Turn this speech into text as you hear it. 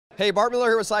Hey, Bart Miller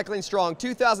here with Cycling Strong,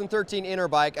 2013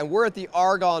 Interbike, and we're at the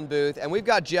Argon booth, and we've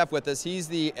got Jeff with us. He's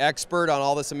the expert on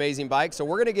all this amazing bike, so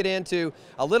we're going to get into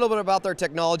a little bit about their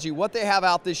technology, what they have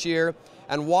out this year,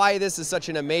 and why this is such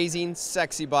an amazing,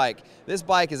 sexy bike. This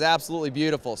bike is absolutely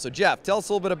beautiful. So Jeff, tell us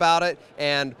a little bit about it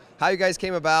and how you guys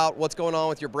came about, what's going on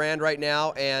with your brand right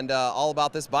now, and all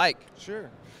about this bike. Sure.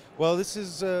 Well, this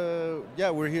is,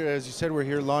 we're here, as you said, we're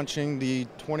here launching the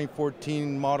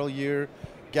 2014 model year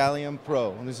Gallium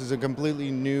Pro. And this is a completely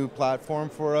new platform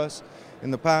for us.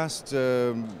 In the past,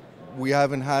 we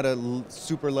haven't had a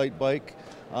super light bike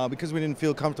because we didn't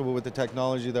feel comfortable with the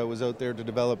technology that was out there to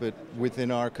develop it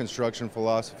within our construction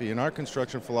philosophy. In our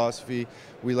construction philosophy,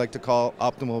 we like to call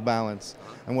optimal balance.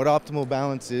 And what optimal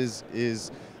balance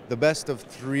is the best of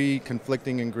three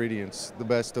conflicting ingredients: the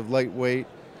best of lightweight,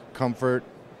 comfort,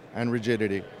 and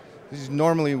rigidity.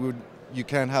 Normally, you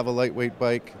can't have a lightweight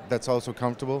bike that's also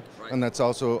comfortable, right, and that's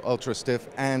also ultra stiff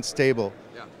and stable.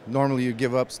 Yeah. Normally you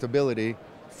give up stability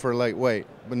for lightweight,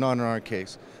 but not in our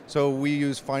case. So we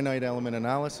use finite element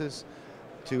analysis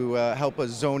to help us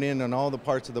zone in on all the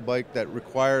parts of the bike that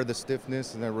require the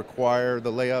stiffness and that require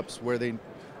the layups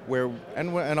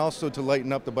and also to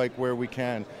lighten up the bike where we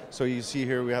can. So you see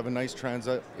here we have a nice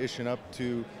transition up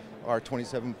to our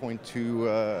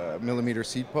 27.2 millimeter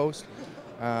seat post,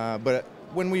 but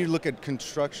when we look at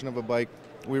construction of a bike,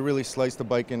 we really slice the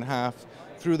bike in half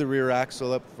through the rear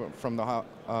axle up from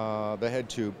the head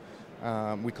tube.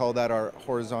 We call that our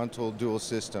horizontal dual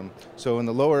system. So in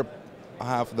the lower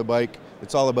half of the bike,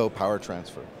 it's all about power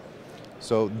transfer.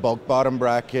 So bulk bottom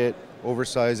bracket,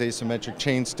 oversized asymmetric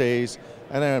chain stays,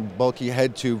 and then a bulky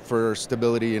head tube for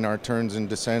stability in our turns and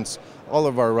descents. All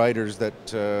of our riders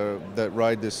that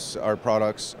ride our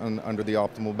products under the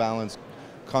optimal balance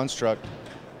construct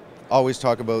always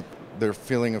talk about their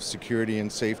feeling of security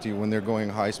and safety when they're going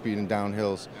high speed and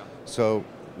downhills. Yeah. So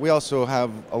we also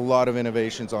have a lot of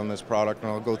innovations on this product,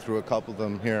 and I'll go through a couple of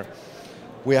them here.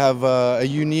 We have a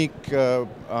unique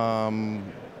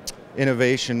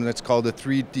innovation that's called a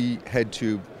 3D head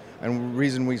tube. And the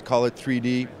reason we call it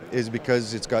 3D is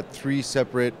because it's got three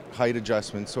separate height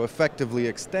adjustments, so effectively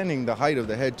extending the height of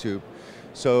the head tube.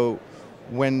 So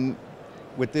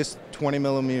with this 20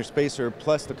 millimeter spacer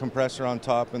plus the compressor on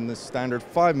top and the standard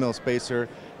 5 mil spacer,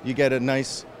 you get a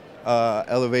nice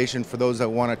elevation for those that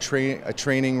want a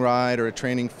training ride or a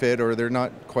training fit, or they're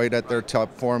not quite at their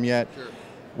top form yet, sure,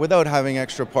 without having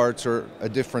extra parts or a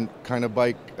different kind of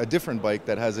bike, a different bike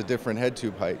that has a different head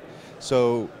tube height.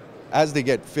 So as they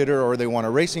get fitter or they want a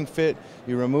racing fit,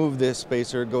 you remove this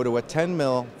spacer, go to a 10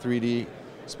 mil 3D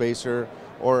spacer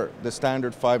or the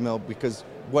standard 5 mil, because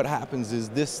what happens is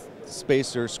this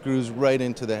spacer screws right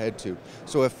into the head tube,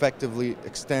 so effectively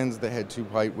extends the head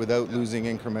tube height without losing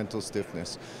incremental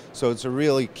stiffness. So it's a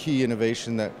really key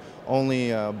innovation that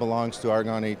only belongs to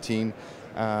Argon 18.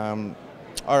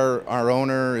 Our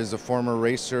owner is a former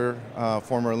racer,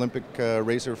 former Olympic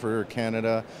racer for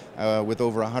Canada, with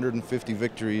over 150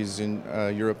 victories in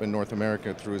Europe and North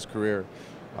America through his career.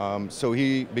 So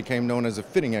he became known as a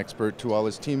fitting expert to all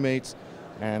his teammates,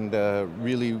 and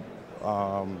really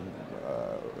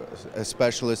a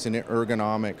specialist in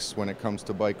ergonomics when it comes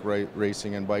to bike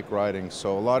racing and bike riding.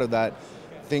 So a lot of that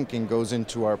thinking goes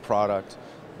into our product.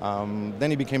 Then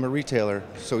he became a retailer,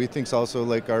 so he thinks also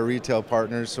like our retail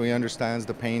partners, so he understands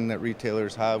the pain that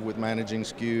retailers have with managing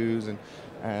SKUs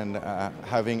and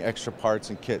having extra parts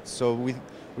and kits. So we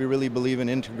really believe in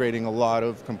integrating a lot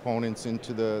of components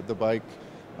into the bike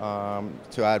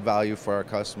to add value for our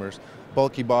customers.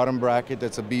 Bulky bottom bracket,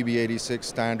 that's a BB86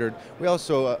 standard. We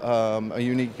also, a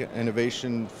unique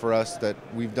innovation for us that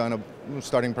we've done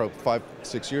starting probably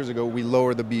 5-6 years ago, we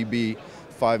lower the BB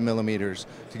 5 millimeters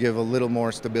to give a little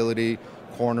more stability,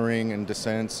 cornering and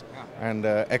descents, and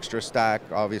extra stack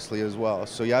obviously as well.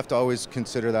 So you have to always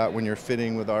consider that when you're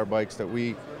fitting with our bikes, that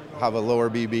we have a lower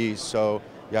BB, so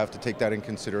you have to take that in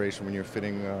consideration when you're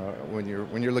fitting, when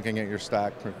you're looking at your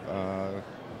stack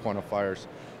quantifiers.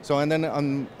 So, and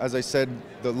then as I said,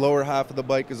 the lower half of the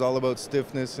bike is all about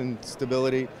stiffness and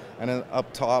stability, and then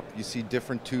up top you see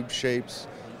different tube shapes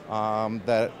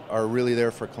that are really there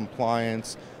for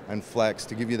compliance and flex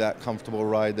to give you that comfortable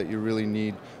ride that you really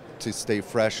need to stay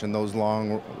fresh in those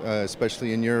long,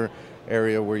 especially in your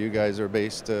area where you guys are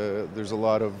based, there's a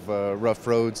lot of rough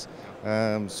roads,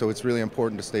 so it's really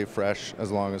important to stay fresh as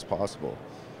long as possible.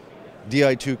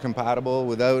 Di2 compatible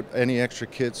without any extra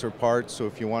kits or parts, so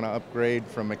if you want to upgrade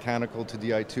from mechanical to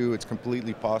Di2, it's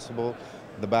completely possible.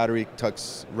 The battery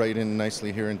tucks right in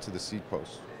nicely here into the seat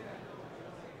post.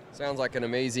 Sounds like an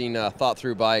amazing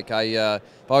thought-through bike. I've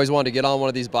always wanted to get on one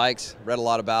of these bikes, read a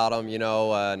lot about them, you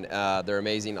know, and they're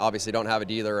amazing. Obviously don't have a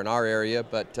dealer in our area,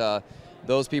 but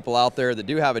those people out there that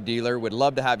do have a dealer would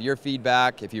love to have your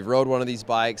feedback. If you've rode one of these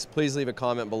bikes, please leave a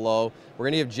comment below. We're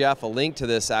going to give Jeff a link to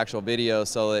this actual video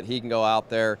so that he can go out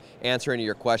there, answer any of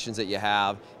your questions that you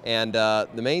have. And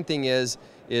the main thing is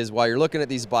while you're looking at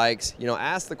these bikes, you know,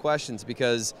 ask the questions,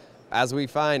 because as we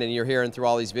find, and you're hearing through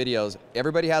all these videos,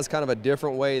 everybody has kind of a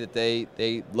different way that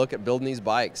they look at building these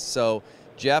bikes. So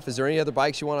Jeff, is there any other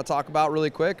bikes you want to talk about really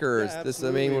quick, or is this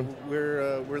the main one?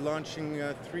 We're launching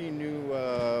 3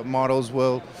 new models.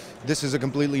 Well, this is a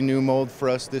completely new mold for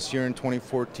us this year in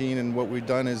 2014, and what we've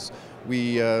done is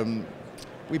we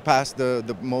passed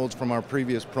the molds from our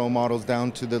previous Pro models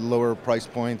down to the lower price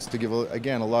points to give,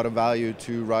 again, a lot of value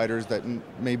to riders that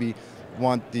maybe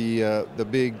want the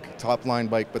big top line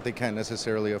bike, but they can't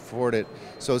necessarily afford it.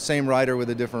 So same rider with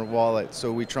a different wallet.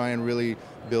 So we try and really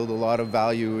build a lot of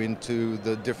value into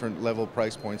the different level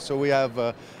price points. So we have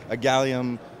a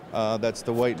Gallium, that's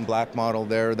the white and black model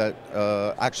there, that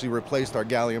actually replaced our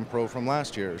Gallium Pro from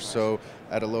last year, so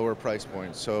at a lower price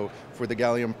point. So for the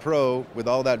Gallium Pro, with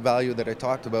all that value that I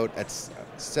talked about, at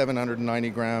 790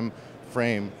 gram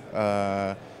frame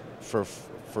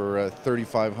for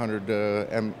 3,500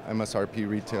 MSRP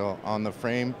retail on the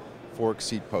frame, fork,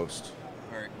 seat post.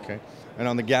 Very cool. Okay, and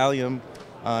on the Gallium,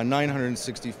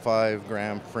 965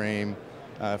 gram frame,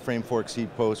 frame, fork,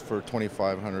 seat post for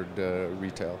 2,500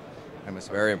 retail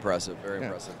MSRP. Very impressive. Very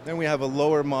impressive. Then we have a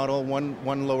lower model,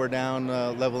 one lower down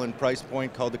level in price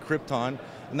point, called the Krypton,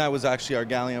 and that was actually our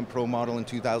Gallium Pro model in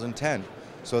 2010.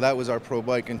 So that was our Pro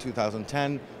bike in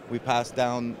 2010. We passed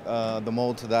down the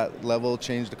mold to that level,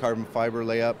 changed the carbon fiber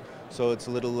layup, so it's a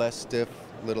little less stiff,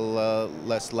 a little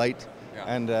less light,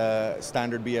 and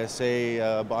standard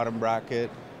BSA bottom bracket,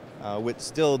 with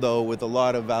still though with a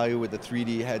lot of value with the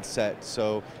 3D headset.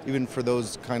 So even for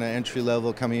those kind of entry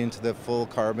level coming into the full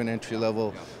carbon entry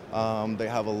level, they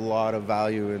have a lot of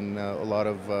value and a lot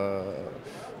of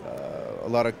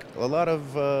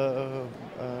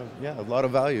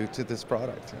value to this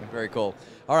product. Very cool.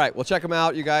 All right, well, check them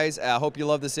out, you guys. I hope you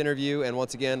love this interview, and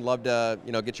once again, love to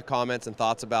get your comments and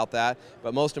thoughts about that.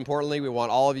 But most importantly, we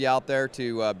want all of you out there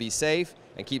to be safe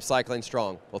and keep cycling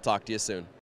strong. We'll talk to you soon.